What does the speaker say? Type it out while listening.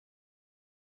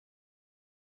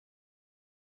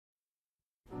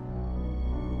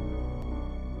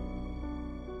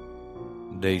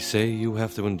They say you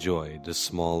have to enjoy the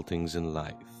small things in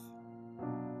life.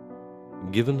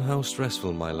 Given how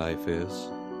stressful my life is,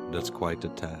 that's quite a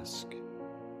task.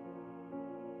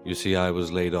 You see, I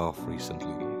was laid off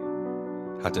recently.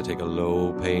 Had to take a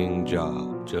low-paying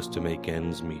job just to make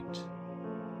ends meet.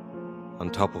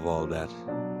 On top of all that,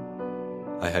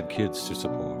 I had kids to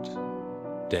support,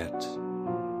 debt,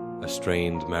 a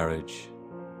strained marriage,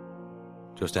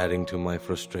 just adding to my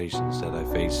frustrations that I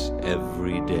face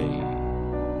every day.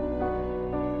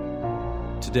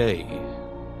 Today,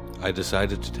 I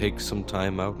decided to take some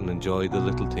time out and enjoy the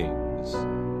little things.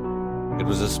 It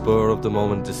was a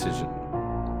spur-of-the-moment decision.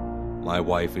 My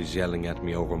wife is yelling at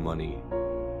me over money.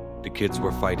 The kids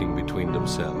were fighting between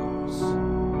themselves.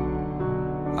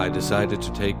 I decided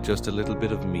to take just a little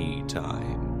bit of me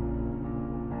time.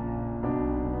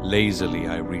 Lazily,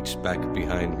 I reached back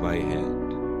behind my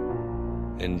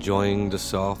head, enjoying the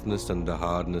softness and the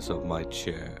hardness of my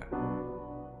chair.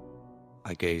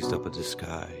 I gazed up at the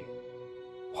sky.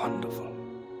 Wonderful.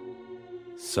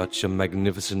 Such a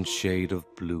magnificent shade of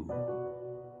blue.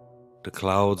 The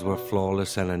clouds were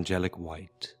flawless and angelic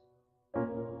white,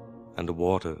 and the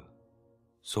water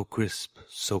so crisp,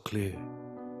 so clear.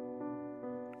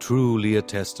 Truly a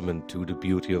testament to the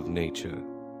beauty of nature.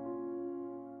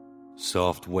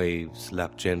 Soft waves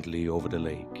lapped gently over the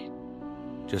lake,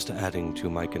 just adding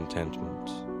to my contentment.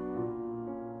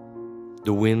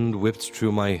 The wind whipped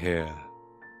through my hair,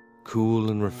 cool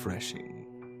and refreshing.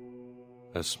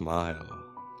 A smile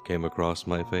came across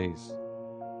my face.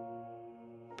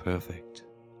 Perfect.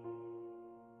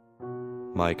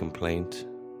 My complaint,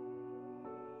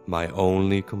 my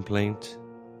only complaint,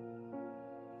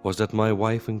 was that my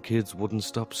wife and kids wouldn't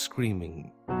stop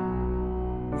screaming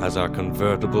as our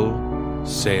convertible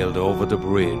sailed over the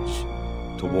bridge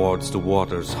towards the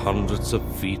waters hundreds of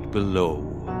feet below.